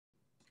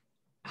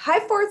Hi,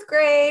 fourth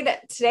grade.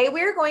 Today we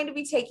are going to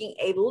be taking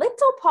a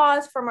little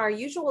pause from our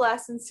usual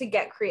lessons to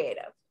get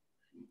creative.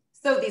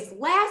 So these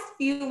last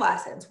few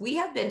lessons, we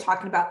have been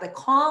talking about the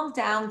calm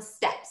down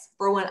steps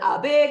for when a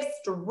big,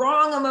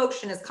 strong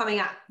emotion is coming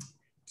up.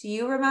 Do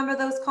you remember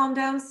those calm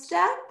down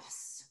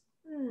steps?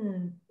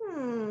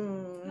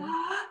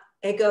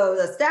 It goes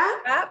a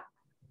step,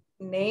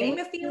 name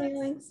the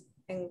feelings,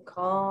 and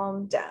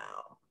calm down.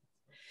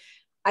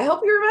 I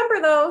hope you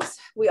remember those.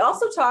 We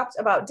also talked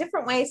about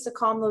different ways to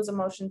calm those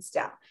emotions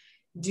down.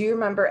 Do you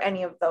remember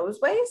any of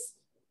those ways?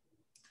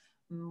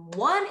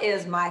 One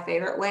is my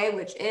favorite way,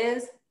 which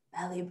is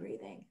belly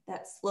breathing.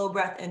 That slow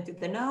breath in through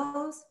the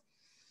nose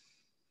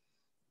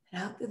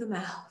and out through the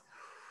mouth.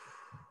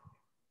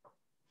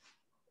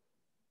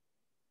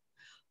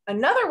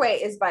 Another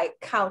way is by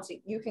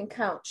counting. You can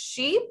count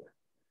sheep,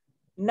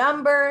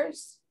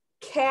 numbers,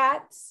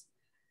 cats,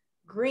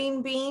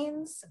 green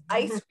beans,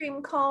 ice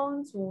cream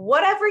cones,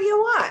 whatever you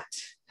want.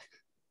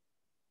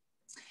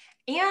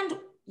 And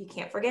you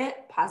can't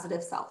forget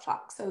positive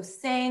self-talk. So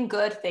saying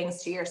good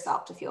things to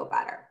yourself to feel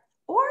better.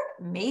 Or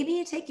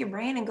maybe take your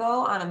brain and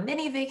go on a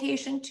mini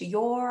vacation to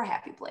your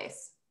happy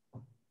place.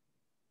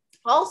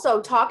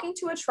 Also, talking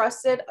to a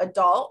trusted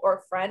adult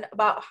or friend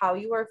about how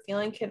you are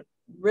feeling can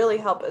really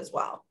help as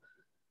well.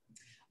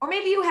 Or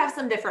maybe you have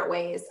some different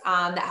ways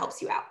that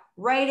helps you out.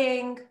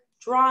 Writing,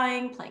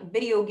 drawing, playing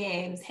video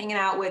games, hanging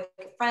out with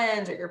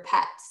friends or your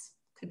pets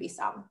could be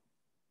some.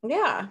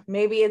 Yeah,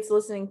 maybe it's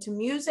listening to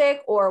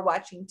music or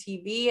watching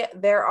TV.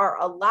 There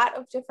are a lot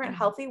of different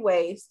healthy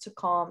ways to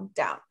calm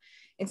down.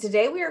 And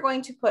today we are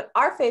going to put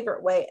our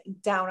favorite way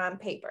down on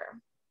paper.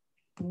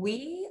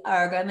 We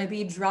are going to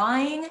be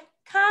drawing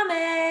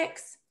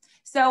comics.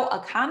 So a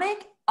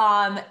comic,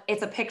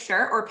 it's a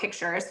picture or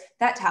pictures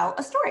that tell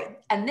a story.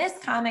 And this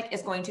comic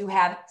is going to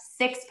have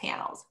 6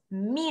 panels,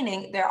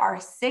 meaning there are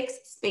 6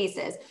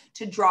 spaces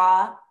to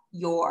draw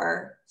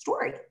your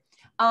story.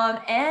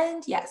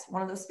 And yes,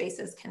 one of those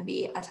spaces can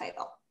be a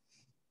title.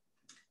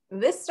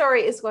 This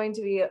story is going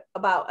to be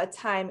about a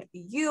time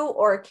you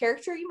or a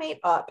character you made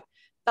up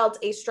felt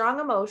a strong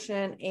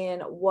emotion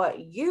in what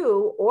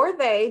you or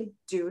they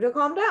do to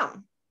calm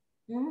down.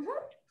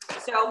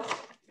 So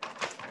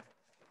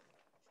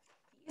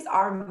these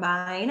are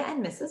mine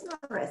and Mrs.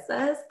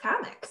 Marissa's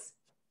comics.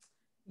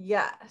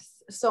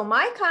 Yes. So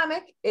my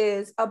comic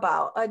is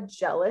about a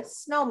jealous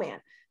snowman.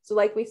 So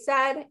like we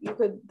said,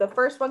 the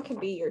first one can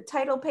be your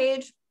title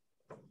page.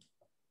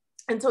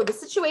 And so the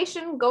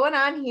situation going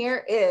on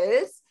here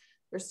is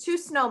there's 2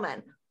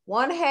 snowmen.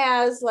 One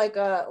has I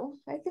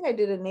think I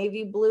did a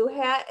navy blue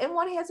hat, and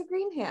one has a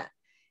green hat.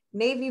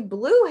 Navy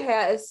blue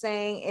hat is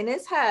saying in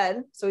his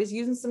head, so he's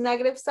using some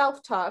negative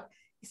self-talk.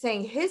 He's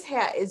saying his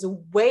hat is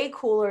way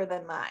cooler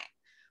than mine,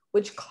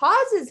 which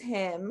causes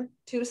him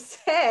to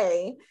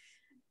say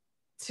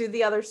to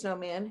the other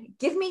snowman,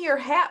 "Give me your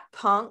hat,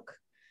 punk."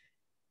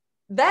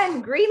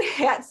 Then green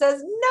hat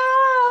says,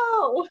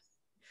 "No."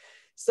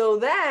 So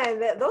then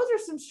those are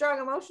some strong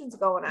emotions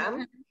going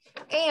on.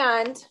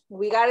 And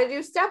we got to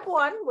do step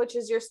 1, which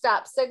is your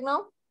stop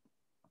signal.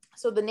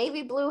 So the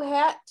navy blue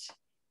hat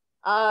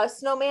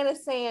snowman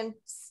is saying,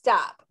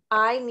 "Stop.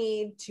 I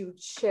need to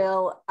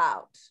chill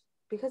out,"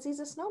 because he's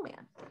a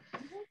snowman.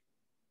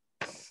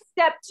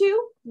 Step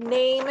 2,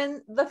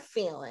 naming the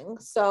feeling.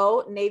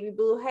 So navy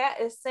blue hat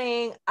is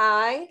saying,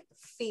 "I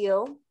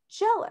feel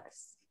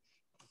jealous."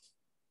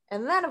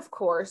 And then, of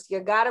course, you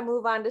got to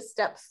move on to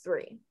step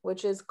 3,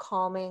 which is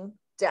calming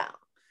down.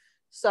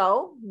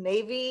 So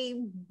navy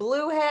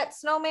blue hat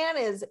snowman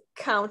is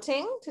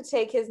counting to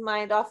take his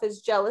mind off his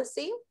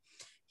jealousy.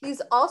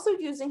 He's also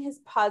using his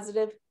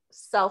positive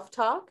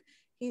self-talk.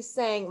 He's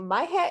saying,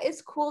 "My hat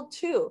is cool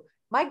too.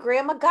 My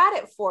grandma got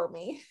it for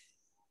me."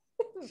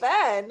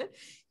 Then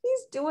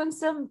he's doing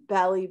some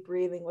belly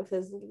breathing with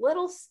his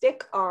little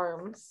stick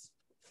arms.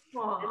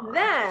 And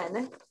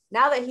then,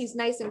 now that he's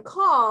nice and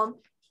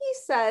calm, he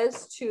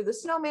says to the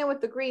snowman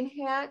with the green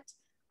hat,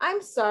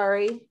 "I'm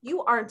sorry,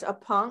 you aren't a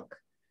punk."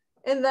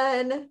 And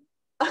then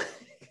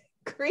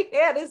green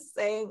hat is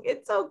saying,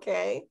 "It's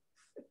okay."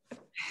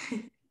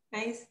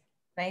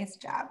 Nice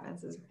job,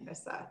 Mrs.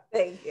 Marissa.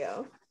 Thank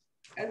you.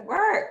 Good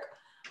work.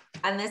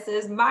 And this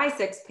is my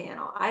 6th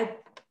panel. I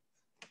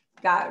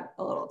got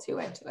a little too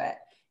into it.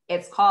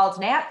 It's called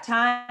Nap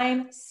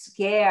Time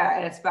Scare,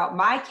 and it's about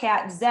my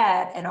cat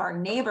Zed and our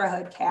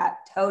neighborhood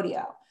cat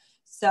Todio.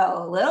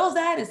 So little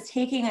Zed is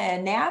taking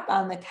a nap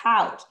on the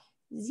couch.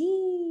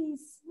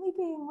 Z's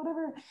sleeping,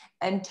 whatever.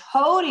 And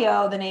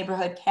Todio, the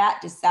neighborhood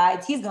cat,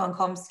 decides he's going to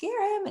come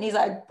scare him. And he's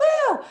like, "Boo,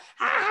 ha,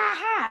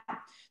 ha,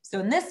 ha." So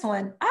in this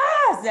one,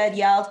 Zed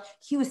yelled.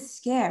 He was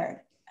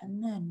scared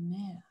and then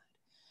mad.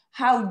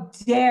 How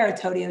dare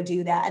Todio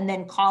do that? And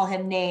then call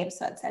him names.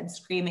 So it said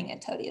screaming,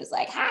 and Todio's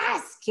like,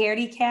 "Ha,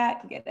 scaredy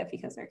cat." Get it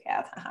because they're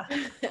cats.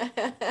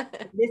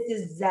 This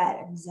is Zed,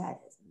 and Zed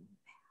is mad.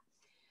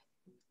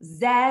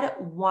 Zed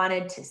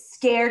wanted to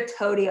scare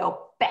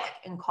Todio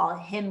back and call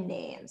him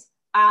names.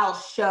 "I'll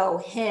show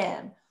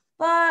him."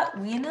 but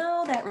we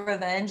know that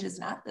revenge is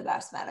not the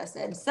best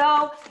medicine.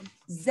 So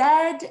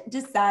Zed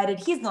decided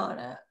he's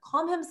gonna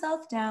calm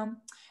himself down,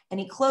 and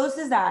he closed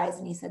his eyes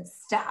and he said,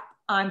 stop,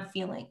 I'm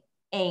feeling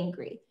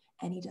angry.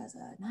 And he does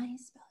a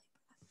nice belly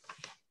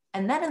breath.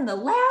 And then in the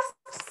last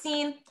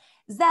scene,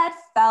 Zed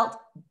felt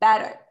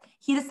better.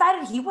 He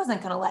decided he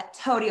wasn't gonna let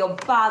Toadie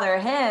bother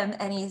him,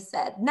 and he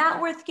said,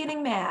 not worth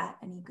getting mad.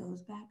 And he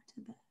goes back to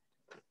bed.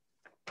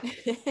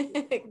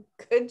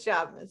 Good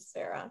job, Miss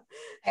Sarah.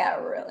 I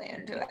got really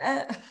into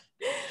it.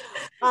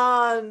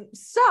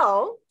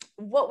 So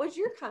what would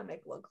your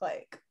comic look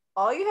like?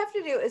 All you have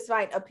to do is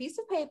find a piece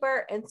of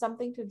paper and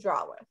something to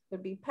draw with.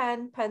 Could be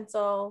pen,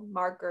 pencil,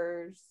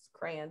 markers,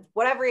 crayons,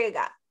 whatever you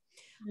got.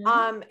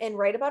 And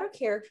write about a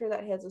character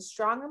that has a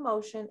strong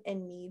emotion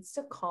and needs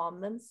to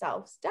calm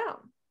themselves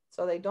down.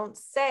 So they don't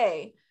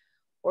say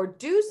or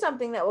do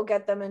something that will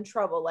get them in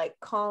trouble, like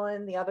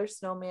calling the other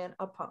snowman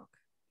a punk.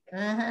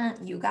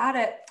 You got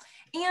it.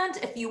 And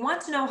if you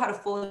want to know how to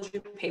fold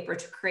your paper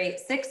to create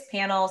 6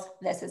 panels,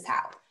 this is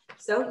how.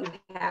 So you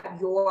have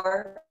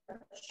your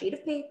sheet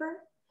of paper.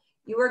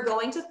 You are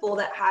going to fold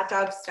it hot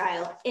dog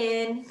style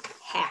in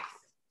half.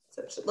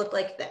 So it should look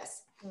like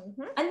this.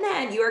 And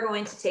then you are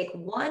going to take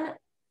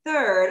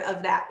 1/3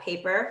 of that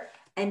paper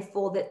and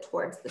fold it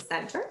towards the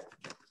center.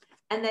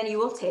 And then you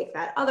will take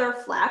that other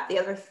flap, the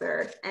other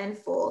third, and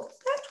fold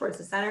that towards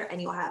the center, and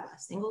you'll have a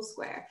single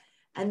square.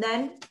 And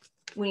then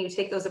when you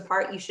take those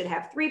apart, you should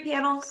have 3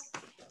 panels,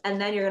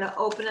 and then you're gonna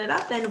open it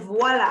up and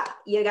voila,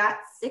 you got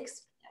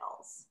 6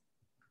 panels.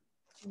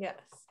 Yes,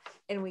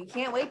 and we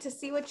can't wait to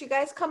see what you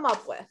guys come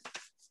up with.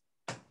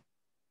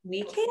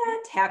 We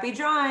can't. Happy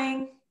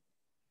drawing.